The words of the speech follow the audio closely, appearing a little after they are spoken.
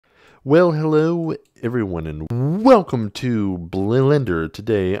Well, hello everyone and welcome to Blender.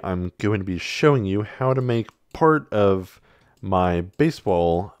 Today I'm going to be showing you how to make part of my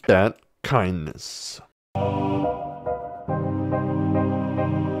baseball bat kindness.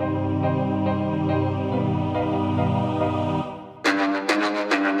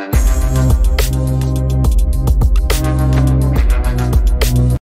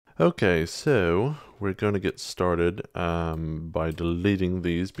 Okay, so we're going to get started by deleting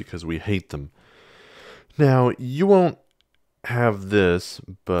these because we hate them. Now, you won't have this,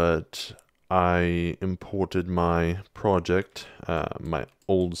 but I imported my project, my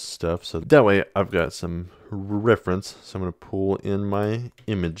old stuff, so that way I've got some reference. So I'm going to pull in my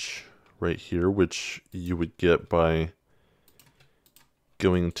image right here, which you would get by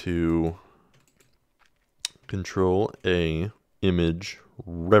going to Control A, Image,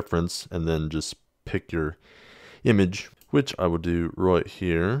 Reference, and then just pick your image, which I will do right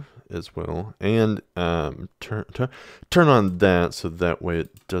here as well, and turn on that so that way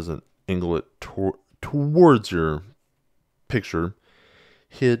it doesn't angle it towards your picture.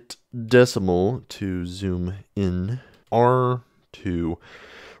 Hit decimal to zoom in, R to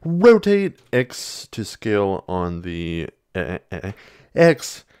rotate, X to scale on the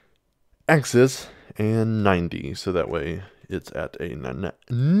X axis, and 90 so that way it's at a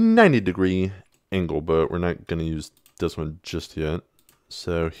 90-degree angle, but we're not going to use this one just yet.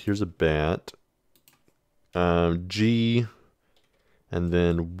 So here's a bat, G, and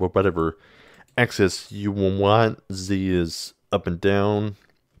then whatever axis you want. Z is up and down,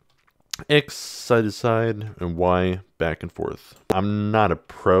 X side to side, and Y back and forth. I'm not a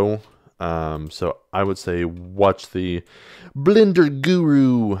pro, so I would say watch the Blender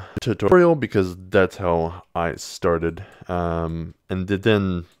Guru tutorial because that's how I started, and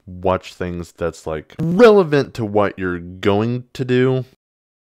then watch things that's like relevant to what you're going to do.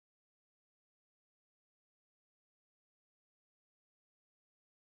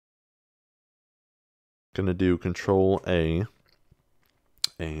 Gonna do Control A,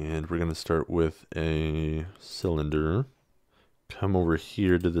 and we're gonna start with a cylinder. Come over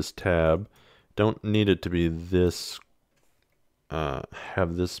here to this tab. Don't need it to be this,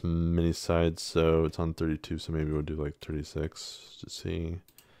 have this many sides, so it's on 32, so maybe we'll do like 36 to see.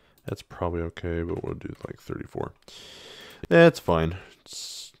 That's probably okay, but we'll do like 34. That's fine.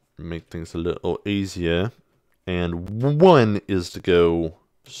 Just make things a little easier. And 1 is to go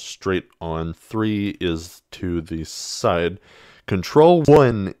straight on, 3 is to the side. Control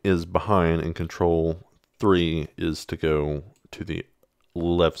 1 is behind, and Control 3 is to go to the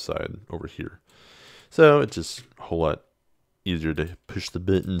left side over here. So it's just a whole lot easier to push the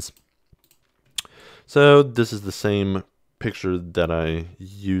buttons. So this is the same picture that I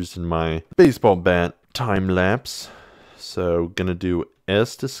used in my baseball bat time lapse. So gonna do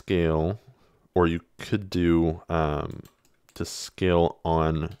S to scale, or you could do to scale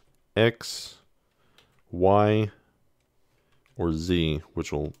on X, Y, or Z,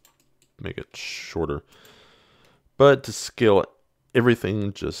 which will make it shorter. But to scale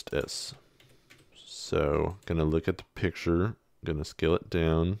everything, just S. So gonna look at the picture, gonna scale it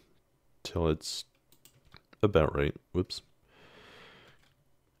down till it's about right. Whoops.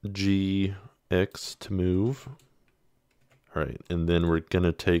 G, X to move. All right, and then we're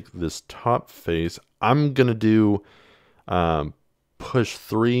gonna take this top face. I'm gonna do push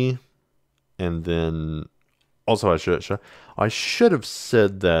 3, and then also I should have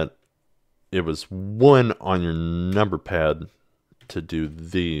said that it was 1 on your number pad to do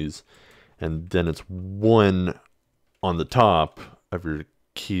these, and then it's 1 on the top of your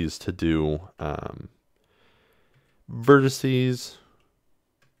keys to do vertices.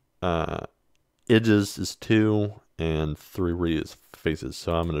 Edges is 2, and 3 is faces.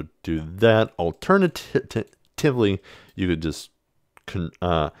 So I'm going to do that. Alternatively, you could just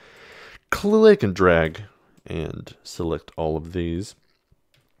click and drag and select all of these.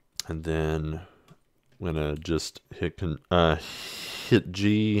 And then I'm going to just hit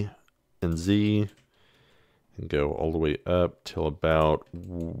G and Z and go all the way up till about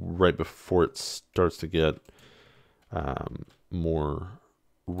right before it starts to get more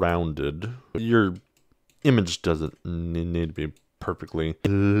rounded. Your image doesn't need to be perfectly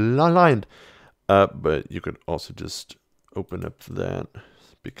lined up, but you could also just open up that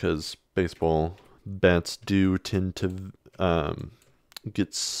because baseball bats do tend to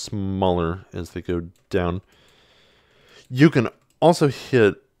get smaller as they go down. You can also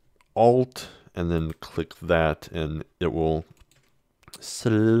hit Alt and then click that, and it will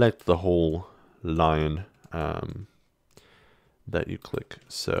select the whole line that you click.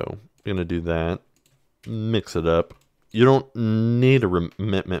 So I'm gonna do that, mix it up, you don't need to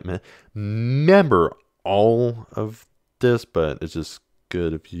remember all of this, but it's just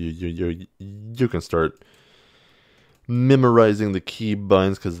good if you can start memorizing the key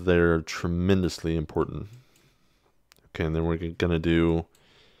binds because they're tremendously important. Okay, and then we're gonna do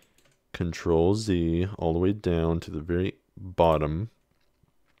Control Z all the way down to the very bottom.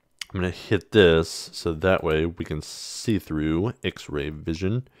 I'm gonna hit this so that way we can see through X-ray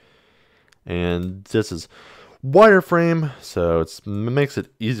vision. And this is wireframe, so it makes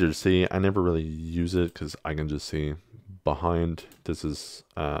it easier to see. I never really use it because I can just see behind. This is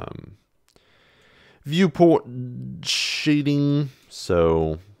viewport shading,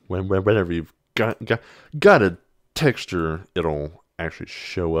 so whenever you've got a texture, it'll actually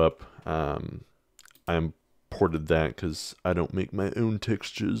show up. I imported that because I don't make my own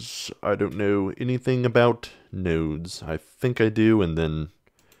textures. I don't know anything about nodes. I think I do, and then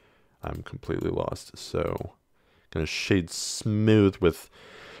I'm completely lost. So gonna shade smooth with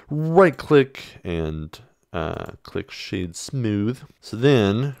right click and click shade smooth. So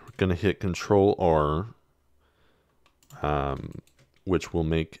then we're gonna hit Control R, which will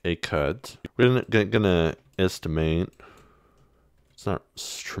make a cut. We're gonna estimate. It's not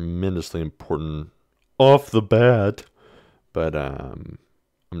tremendously important off the bat, but I'm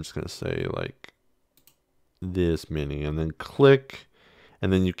just gonna say like this many, and then click.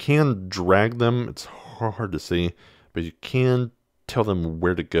 And then you can drag them. It's hard to see, but you can tell them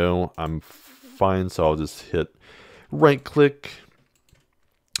where to go. I'm fine, so I'll just hit right click.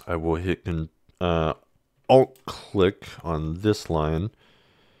 I will hit alt click on this line.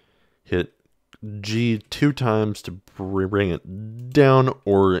 Hit G 2 times to bring it down,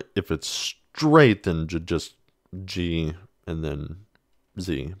 or if it's straight, then just G and then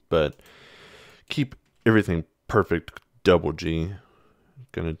Z. But keep everything perfect, double G.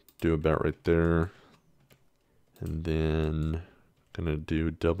 Gonna do about right there, and then gonna do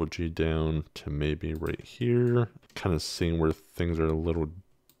double G down to maybe right here, kind of seeing where things are a little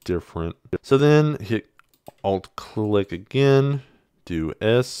different. So then hit alt click again, do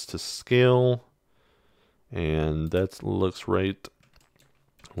S to scale, and that looks right.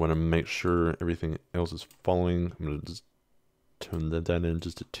 I want to make sure everything else is following. I'm gonna just turn that in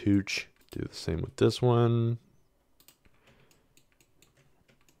just a touch. Do the same with this one.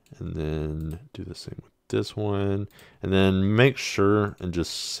 And then do the same with this one. And then make sure and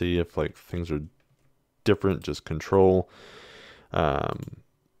just see if like things are different. Just Control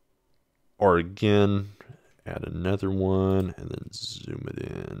or again, add another one and then zoom it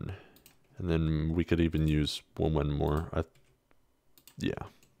in. And then we could even use one more. Yeah,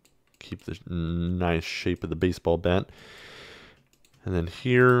 keep the nice shape of the baseball bat. And then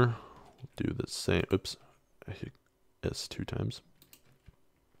here, we'll do the same. Oops, I hit S 2 times.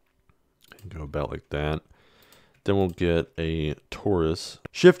 Go about like that. Then we'll get a torus.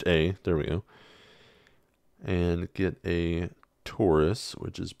 Shift A, there we go. And get a torus,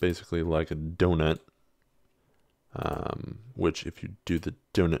 which is basically like a donut. Which if you do the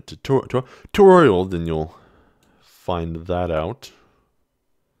donut tutorial, then you'll find that out.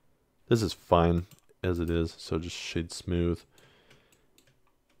 This is fine as it is, so just shade smooth.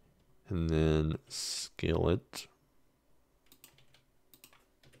 And then scale it.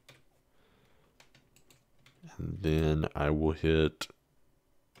 And then I will hit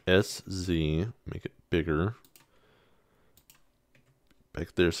SZ, make it bigger.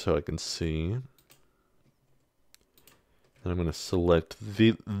 Back there so I can see. And I'm going to select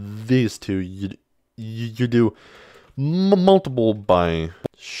these two. You do multiple by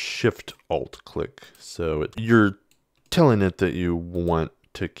Shift Alt click. So you're telling it that you want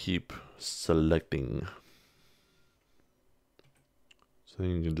to keep selecting. So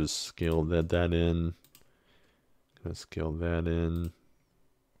you can just scale that in. Gonna scale that in.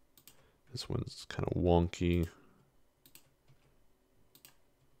 This one's kind of wonky.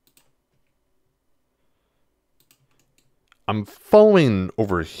 I'm following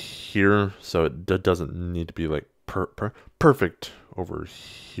over here, so it doesn't need to be like perfect over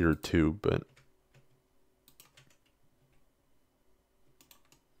here too, but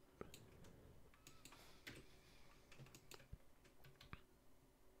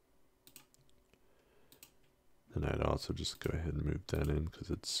then I'd also just go ahead and move that in because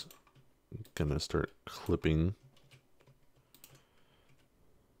it's gonna start clipping.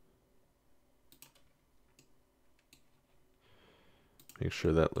 Make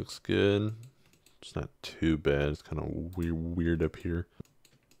sure that looks good. It's not too bad. It's kind of weird up here.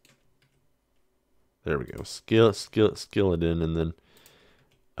 There we go. Scale it in and then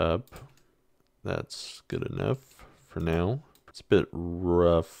up. That's good enough for now. It's a bit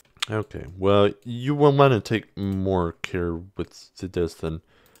rough. Okay, well, you will want to take more care with this than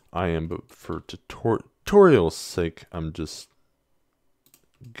I am, but for tutorial's sake, I'm just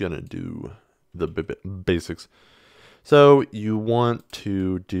gonna do the basics. So you want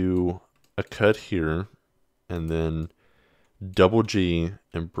to do a cut here, and then double G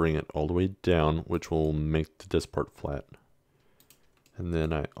and bring it all the way down, which will make this part flat. And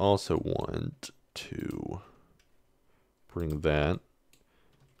then I also want to bring that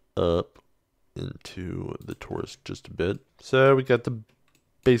up into the torus just a bit. So we got the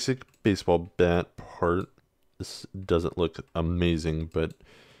basic baseball bat part. This doesn't look amazing, but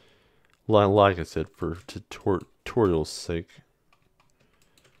like I said, for tutorial's sake.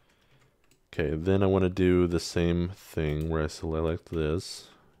 Okay, then I want to do the same thing where I select this.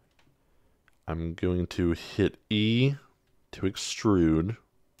 I'm going to hit E to extrude,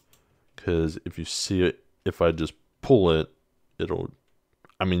 because if you see it, if I just pull it, it'll,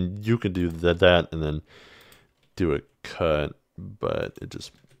 I mean, you could do that and then do a cut, but it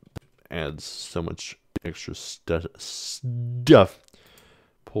just adds so much extra stuff.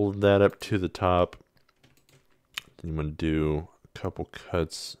 Pull that up to the top. Then you want to do a couple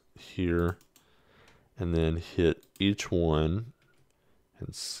cuts here, and then hit each one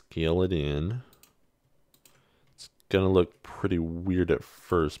and scale it in. It's gonna look pretty weird at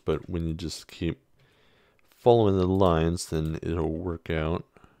first, but when you just keep following the lines, then it'll work out.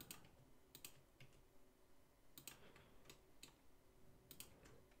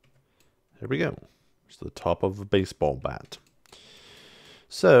 There we go. It's the top of a baseball bat.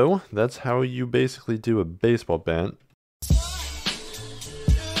 So that's how you basically do a baseball bat.